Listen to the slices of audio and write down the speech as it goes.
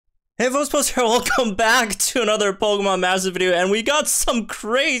Hey folks, here, welcome back to another Pokemon Massive video, and we got some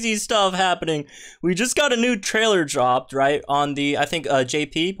crazy stuff happening. We just got a new trailer dropped, right, on the, I think,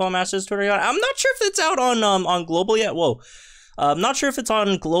 JP Pokemon Masters Twitter account. I'm not sure if it's out on global yet. Whoa. I'm not sure if it's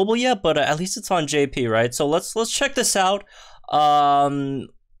on global yet, but at least it's on JP, right? So let's check this out.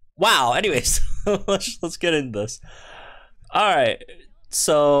 Wow, anyways, let's get into this. Alright,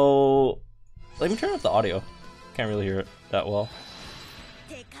 so let me turn up the audio. Can't really hear it that well.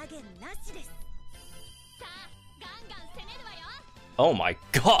 Oh my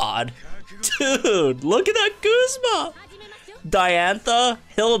god, dude, look at that Guzma! Diantha,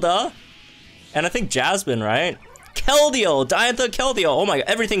 Hilda, and I think Jasmine, right? Keldeo, Diantha Keldeo. Oh my god,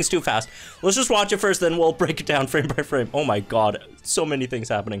 everything's too fast. Let's just watch it first, then we'll break it down frame by frame. Oh my god, so many things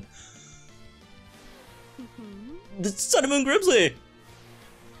happening. The Sun and Moon Grimsley.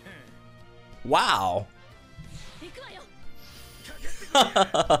 Wow.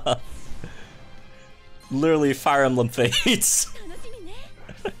 Literally Fire Emblem Fates.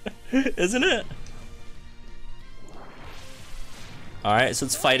 Isn't it? Alright, so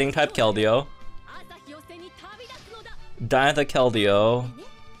it's fighting type Keldeo. Diantha Keldeo.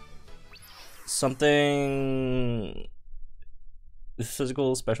 Something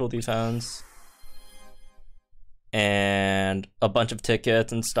physical, special defense. And a bunch of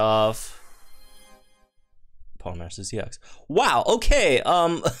tickets and stuff. Pokemon Masters EX. Wow, okay.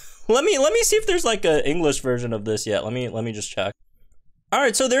 Let me see if there's like an English version of this yet. Let me just check. All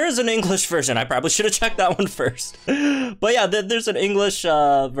right, so there is an English version. I probably should have checked that one first. But yeah, there's an English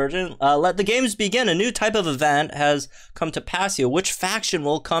version. Let the games begin. A new type of event has come to pass here. Which faction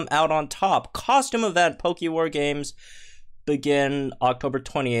will come out on top? Costume event, Pokewar games begin October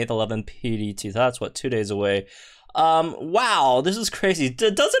 28th, 11 PDT. That's what, 2 days away. Wow, this is crazy.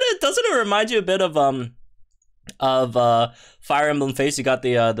 Doesn't it remind you a bit of Fire Emblem Fates? You got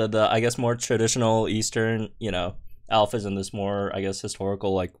the I guess more traditional Eastern, you know, alphas and this more, I guess,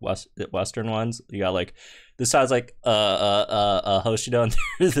 historical like Western ones. You got like this side's like Hoshido, and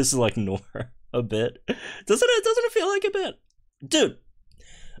this is like Nor a bit. Doesn't it feel like a bit, dude?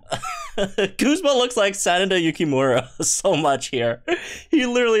 Guzma looks like Sanada Yukimura so much here. He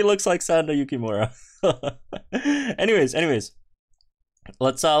literally looks like Sanada Yukimura. anyways,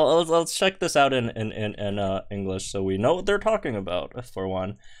 let's check this out in English so we know what they're talking about for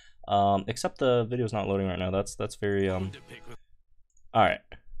one. Except the video's not loading right now. That's very all right.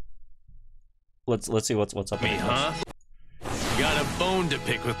 Let's see what's up. Me, huh? Got a bone to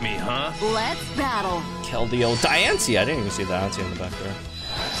pick with me, huh? Let's battle. Keldeo, Diancie. I didn't even see Diancie in the back there.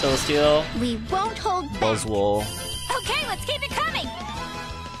 Celesteela. We won't hold back. Buzzwole. Okay, let's keep it coming.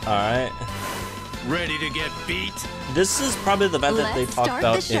 All right. Ready to get beat? This is probably the event that they talked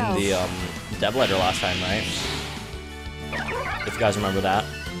about in the dev letter last time, right? If you guys remember that.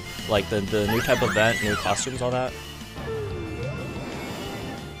 Like the new type of event, new costumes, all that.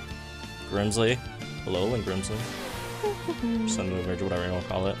 Grimsley. Hello, and Grimsley. Sun Mover, whatever you want to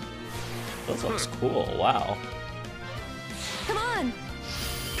call it. This looks cool, wow. Come on.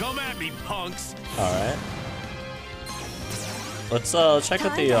 Come at me, punks. Alright. Let's check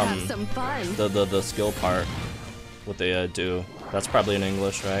out the skill part. What they do. That's probably in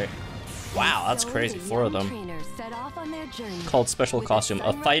English, right? Wow, that's crazy. 4 of them. Called Special Costume.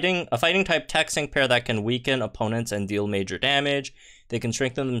 A fighting type tech sync pair that can weaken opponents and deal major damage. They can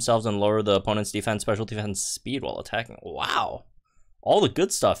strengthen themselves and lower the opponent's defense, special defense, speed while attacking. Wow. All the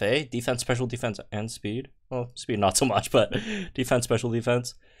good stuff, eh? Defense, special defense, and speed. Well, speed not so much, but defense, special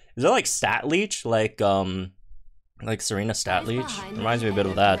defense. Is that like stat leech? Like Serena stat leech? Reminds me a bit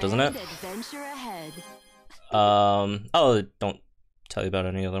of that, doesn't it? Oh, don't tell you about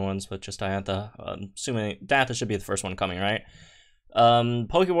any other ones, but just Diantha. Assuming Diantha should be the first one coming, right?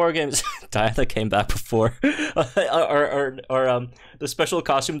 Pokewar games. Diantha came back before, or the special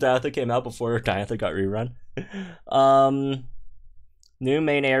costume Diantha came out before Diantha got rerun. New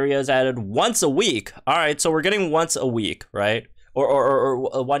main areas added once a week. All right, so we're getting once a week, right?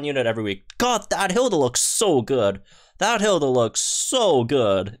 Or 1 unit every week. God, that Hilda looks so good. That Hilda looks so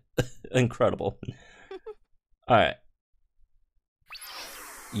good. Incredible. All right.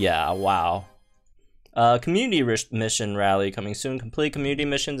 Yeah, wow. Community mission rally coming soon. Complete community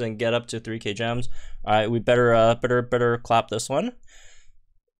missions and get up to 3K gems. All right, we better clap this one.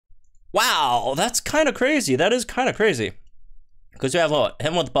 Wow, that's kind of crazy. That is kind of crazy. Because you have what?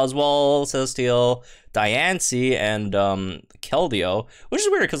 Him with Buzzwole, Celesteela, Diancie, and Keldeo, which is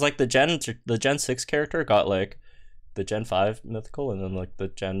weird because like the Gen 6 character got like the Gen 5 mythical, and then like the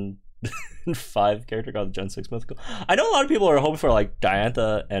Gen 5 character got the Gen 6 mythical. I know a lot of people are hoping for like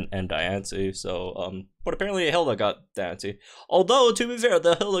Diantha and Diancie, so but apparently Hilda got Diancie. Although to be fair,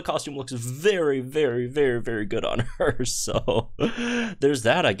 the Hilda costume looks very, very, very, very good on her. So there's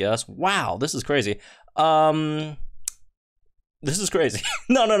that, I guess. Wow, this is crazy. This is crazy.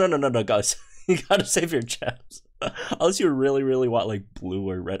 No, guys. You gotta save your gems. Unless you really, really want like blue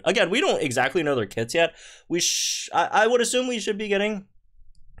or red. Again, we don't exactly know their kits yet. I would assume we should be getting,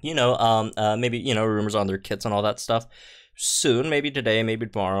 you know, maybe, you know, rumors on their kits and all that stuff soon. Maybe today, maybe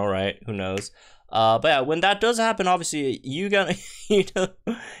tomorrow, right? Who knows? But yeah, when that does happen, obviously you gotta, you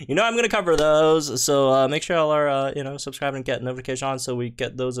know, I'm gonna cover those. So make sure y'all are, you know, subscribe and get notification on so we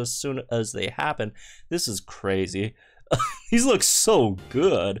get those as soon as they happen. This is crazy. These look so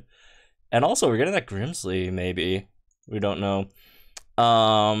good. And also, we're getting that Grimsley, maybe. We don't know.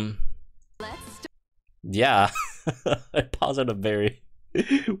 Yeah. I paused at a very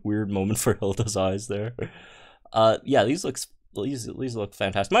weird moment for Hilda's eyes there. Yeah, these look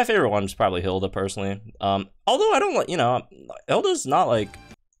fantastic. My favorite one is probably Hilda, personally. Although I don't like, you know, Hilda's not like,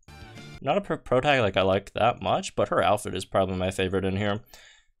 not a pro tag like I like that much, but her outfit is probably my favorite in here.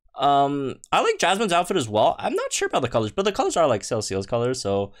 I like Jasmine's outfit as well. I'm not sure about the colors, but the colors are like Celesteela's colors,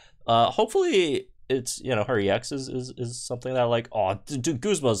 so hopefully it's, you know, her EX is something that I like. Oh, dude,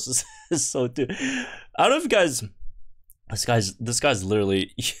 Guzma is so, dude. I don't know if you guys, this guy's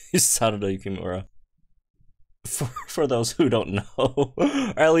literally Sanada Yukimura. For those who don't know,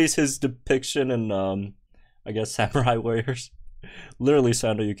 or at least his depiction in I guess Samurai Warriors. Literally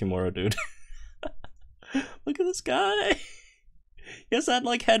Sanada Yukimura, dude. Look at this guy. He has that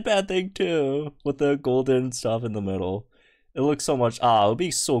like headband thing too, with the golden stuff in the middle. It looks so much. It would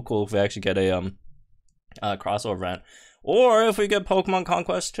be so cool if we actually get a crossover event, or if we get Pokemon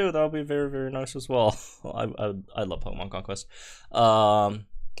Conquest too. That would be very, very nice as well. I love Pokemon Conquest.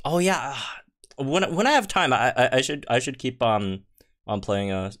 Oh yeah, when I have time, I should keep on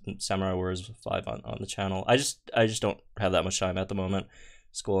playing Samurai Warriors 5 on the channel. I just don't have that much time at the moment,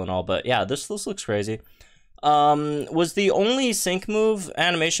 school and all. But yeah, this looks crazy. Was the only sync move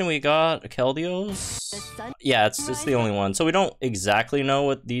animation we got Keldeo's? Yeah, it's the only one. So we don't exactly know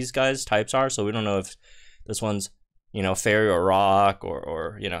what these guys' types are, so we don't know if this one's, you know, fairy or rock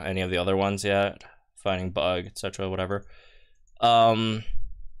or you know, any of the other ones yet. Fighting bug, etc., whatever.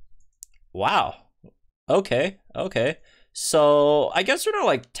 Wow. Okay. So I guess they're not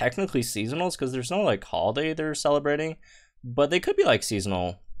like technically seasonals because there's no like holiday they're celebrating, but they could be like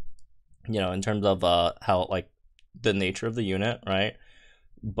seasonal, you know, in terms of how like the nature of the unit, right?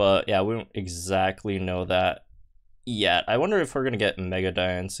 But yeah, we don't exactly know that yet. I wonder if we're gonna get Mega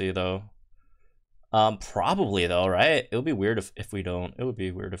Diancie though. Probably though, right? It would be weird if we don't. It would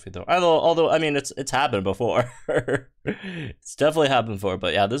be weird if we don't. Although I mean, it's happened before. It's definitely happened before.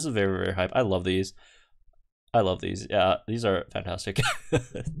 But yeah, this is very, very hype. I love these. Yeah, these are fantastic.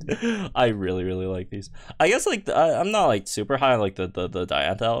 I really, really like these. I guess like I'm not like super high on like the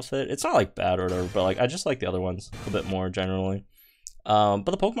Diantha outfit. It's not like bad or whatever, but like I just like the other ones a bit more generally. But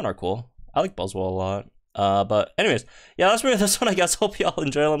the Pokemon are cool. I like Buzzwole a lot. But anyways, yeah, that's really this one, I guess. Hope y'all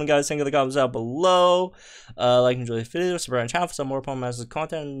enjoy. Let me guys think in the comments down below. Like and enjoy the video, subscribe to the channel for some more Pokemon Masters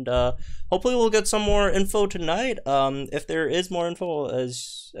content, and hopefully we'll get some more info tonight. If there is more info,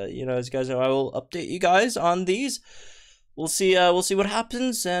 as you know, as you guys know, I will update you guys on these. We'll see what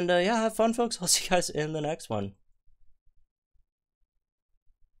happens, and yeah, have fun, folks. I'll see you guys in the next one.